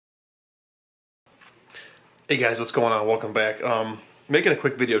Hey guys, what's going on? Welcome back. Making a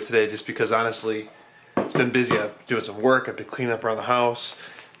quick video today just because honestly it's been busy. I've been doing some work, I've been cleaning up around the house,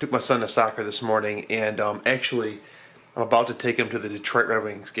 took my son to soccer this morning, and actually I'm about to take him to the Detroit Red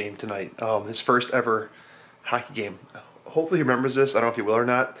Wings game tonight. His first ever hockey game. Hopefully he remembers this. I don't know if he will or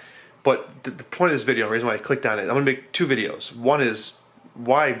not, but the point of this video, the reason why I clicked on it, I'm going to make two videos. One is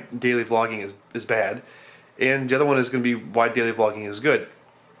why daily vlogging is bad, and the other one is going to be why daily vlogging is good.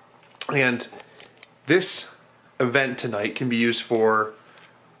 And this event tonight can be used for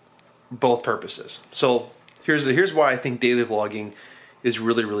both purposes. So here's why I think daily vlogging is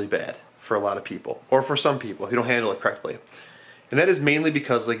really bad for a lot of people, or for some people if you don't handle it correctly. And that is mainly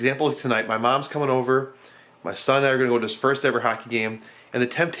because, like example tonight, my mom's coming over, my son and I are going to go to his first ever hockey game, and the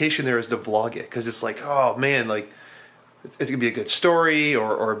temptation there is to vlog it because it's like, oh man, like it's gonna be a good story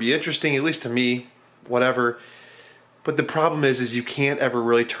or be interesting, at least to me, whatever. But the problem is you can't ever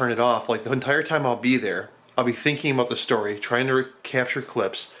really turn it off. Like the entire time I'll be there, I'll be thinking about the story, trying to capture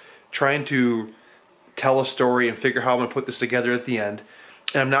clips, trying to tell a story and figure how I'm going to put this together at the end.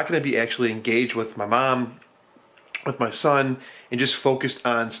 And I'm not going to be actually engaged with my mom, with my son, and just focused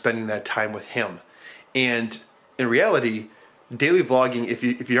on spending that time with him. And in reality, daily vlogging,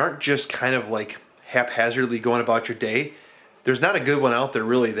 if you aren't just kind of like haphazardly going about your day, there's not a good one out there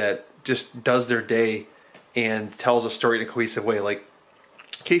really that just does their day and tells a story in a cohesive way. Like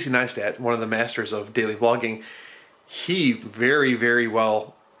Casey Neistat, one of the masters of daily vlogging, he very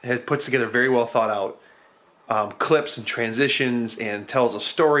well puts together very well thought out clips and transitions and tells a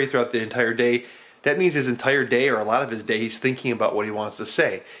story throughout the entire day. That means his entire day, or a lot of his day, he's thinking about what he wants to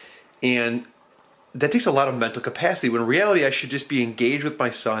say. And that takes a lot of mental capacity, when in reality I should just be engaged with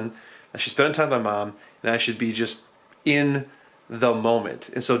my son, I should spend time with my mom, and I should be just in the moment.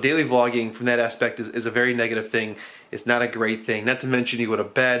 And so daily vlogging from that aspect is a very negative thing. It's not a great thing. Not to mention you go to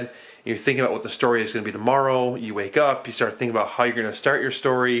bed and you're thinking about what the story is going to be tomorrow. You wake up, you start thinking about how you're going to start your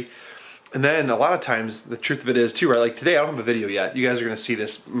story. And then a lot of times the truth of it is too, right? Like today I don't have a video yet. You guys are going to see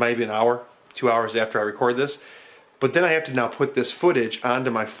this maybe an hour, 2 hours after I record this. But then I have to now put this footage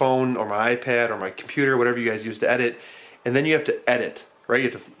onto my phone or my iPad or my computer, whatever you guys use to edit. And then you have to edit, right? You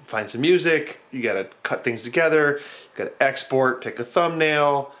have to find some music, you got to cut things together, you got to export, pick a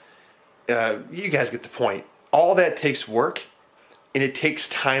thumbnail. You guys get the point. All that takes work, and it takes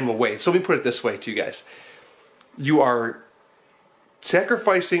time away. So let me put it this way to you guys. You are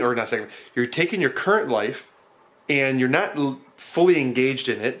sacrificing, or not sacrificing, you're taking your current life and you're not fully engaged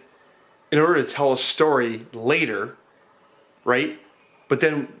in it in order to tell a story later, right? But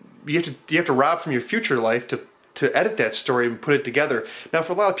then you have to rob from your future life to edit that story and put it together. Now,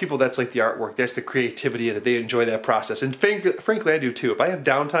 for a lot of people, that's like the artwork. That's the creativity, and they enjoy that process. And frankly, I do too. If I have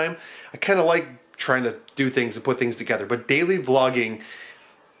downtime, I kind of like trying to do things and put things together. But daily vlogging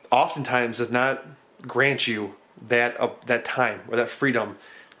oftentimes does not grant you that time or that freedom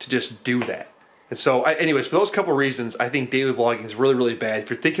to just do that. And so, anyways, for those couple reasons, I think daily vlogging is really bad. If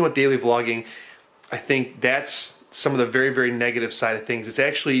you're thinking about daily vlogging, I think that's some of the very negative side of things. It's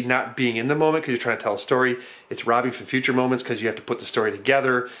actually not being in the moment because you're trying to tell a story. It's robbing from future moments because you have to put the story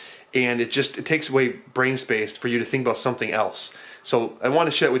together. And it takes away brain space for you to think about something else. So I want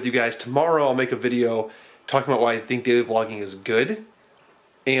to share that with you guys. Tomorrow I'll make a video talking about why I think daily vlogging is good.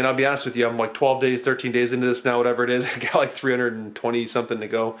 And I'll be honest with you, I'm like 12 days, 13 days into this now, whatever it is. I got like 320 something to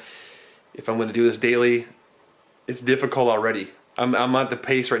go. If I'm going to do this daily, it's difficult already. I'm at the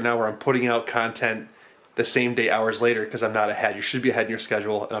pace right now where I'm putting out content the same day hours later because I'm not ahead. You should be ahead in your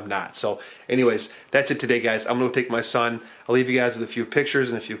schedule, and I'm not. So anyways, that's it today, guys. I'm going to take my son. I'll leave you guys with a few pictures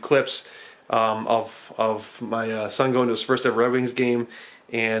and a few clips of my son going to his first ever Red Wings game,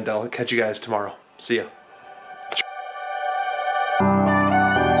 and I'll catch you guys tomorrow. See ya.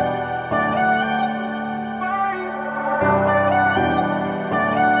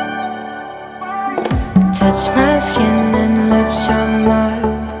 Touch my skin and left your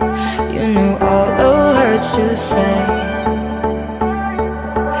mark. You knew all the words to say.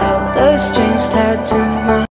 Held the strings tight.